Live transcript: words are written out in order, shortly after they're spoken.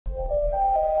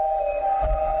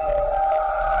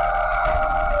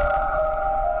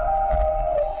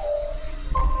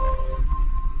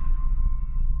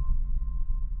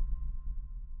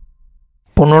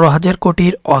15,000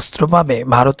 কোটির অস্ত্র পাবে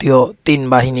ভারতীয় 3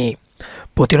 বাহিনী।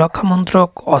 প্রতিরক্ষা মন্ত্রক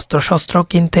অস্ত্রশস্ত্র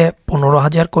কিনতে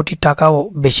 15,000 কোটি টাকাও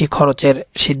বেশি খরচের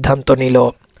সিদ্ধান্ত নিল।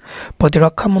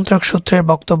 প্রতিরক্ষা মন্ত্রক সূত্রের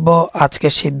বক্তব্য,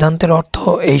 আজকের সিদ্ধান্তের অর্থ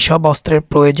এইসব অস্ত্রের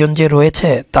প্রয়োজন যে রয়েছে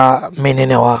তা মেনে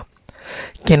নেওয়া।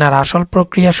 কেনার আসল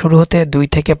প্রক্রিয়া শুরু হতে 2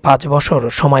 থেকে 5 বছর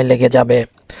সময় লেগে যাবে।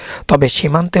 তবে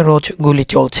সীমান্তে রোজ গুলি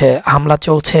চলছে, হামলা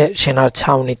চলছে সেনার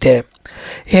ছাউনিতে।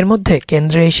 এর মধ্যে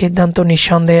কেন্দ্রের এই সিদ্ধান্ত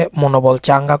নিঃসন্দেহে মনোবল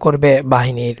চাঙ্গা করবে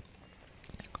বাহিনীর।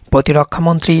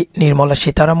 প্রতিরক্ষামন্ত্রী নির্মলা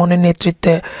সীতারামনের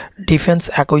নেতৃত্বে ডিফেন্স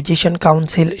অ্যাকুইজিশন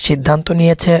কাউন্সিল সিদ্ধান্ত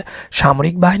নিয়েছে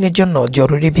সামরিক বাহিনীর জন্য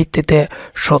জরুরি ভিত্তিতে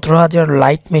 17,000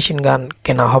 লাইট মেশিন গান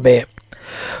কেনা হবে।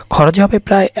 খরচ হবে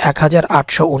প্রায়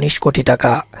 1,819 কোটি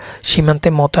টাকা। সীমান্তে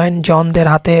মোতায়েন জওয়ানদের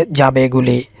হাতে যাবে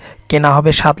এগুলি। কেনা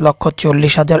হবে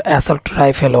 7,40,000 অ্যাসল্ট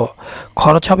রাইফেলও।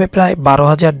 খরচ হবে প্রায়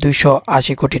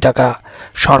 12,280 কোটি টাকা।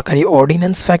 সরকারি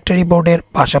অর্ডিন্যান্স ফ্যাক্টরি বোর্ডের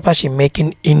পাশাপাশি মেক ইন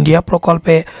ইন্ডিয়া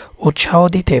প্রকল্পে উৎসাহ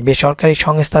দিতে বেসরকারি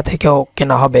সংস্থা থেকেও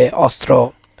কেনা হবে অস্ত্র।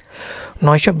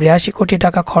 982 কোটি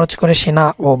টাকা খরচ করে সেনা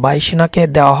ও বায়ুসেনাকে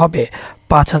দেওয়া হবে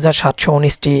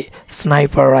 5,719টি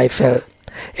স্নাইপার রাইফেল।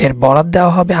 এর বরাদ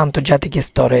দেওয়া হবে আন্তর্জাতিক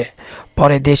স্তরে।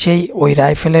 পরে দেশেই ওই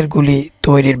রাইফেলের গুলি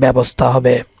তৈরির ব্যবস্থা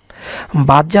হবে।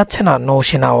 বাদ যাচ্ছে না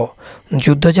নৌসেনাও।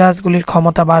 যুদ্ধজাহাজগুলির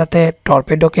ক্ষমতা বাড়াতে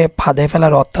টর্পেডোকে ফাঁদে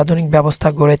ফেলার অত্যাধুনিক ব্যবস্থা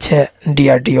গড়েছে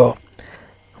ডিআরডিও।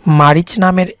 মারিচ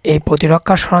নামের এই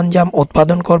প্রতিরক্ষা সরঞ্জাম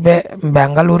উৎপাদন করবে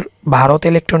বেঙ্গালুরু ভারত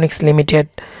ইলেকট্রনিক্স লিমিটেড।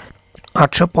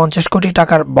 850 কোটি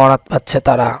টাকার বরাদ পাচ্ছে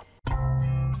তারা।